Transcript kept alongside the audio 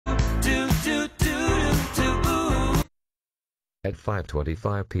At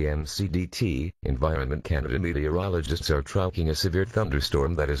 5:25 p.m. CDT, Environment Canada meteorologists are tracking a severe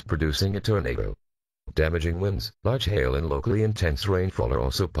thunderstorm that is producing a tornado. Damaging winds, large hail and locally intense rainfall are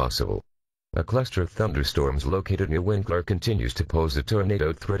also possible. A cluster of thunderstorms located near Winkler continues to pose a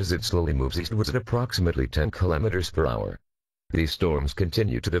tornado threat as it slowly moves eastwards at approximately 10 kilometers per hour. These storms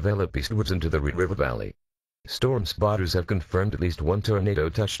continue to develop eastwards into the Reed River Valley. Storm spotters have confirmed at least one tornado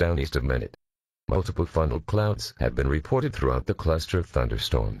touchdown east of Minot. Multiple funnel clouds have been reported throughout the cluster of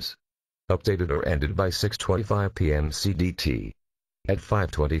thunderstorms. Updated or ended by 6:25 p.m. CDT. At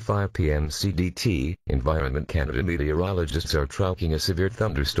 5:25 p.m. CDT, Environment Canada meteorologists are tracking a severe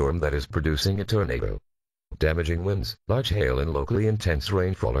thunderstorm that is producing a tornado. Damaging winds, large hail and locally intense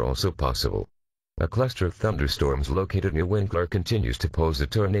rainfall are also possible. A cluster of thunderstorms located near Winkler continues to pose a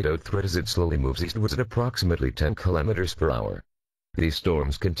tornado threat as it slowly moves eastwards at approximately 10 kilometers per hour. These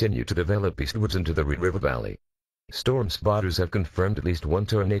storms continue to develop eastwards into the Reed River Valley. Storm spotters have confirmed at least one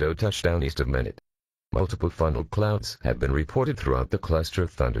tornado touchdown east of Minot. Multiple funnel clouds have been reported throughout the cluster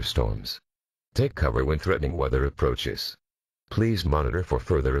of thunderstorms. Take cover when threatening weather approaches. Please monitor for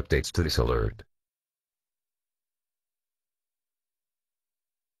further updates to this alert.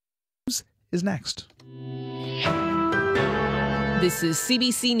 Is next. This is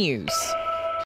CBC News.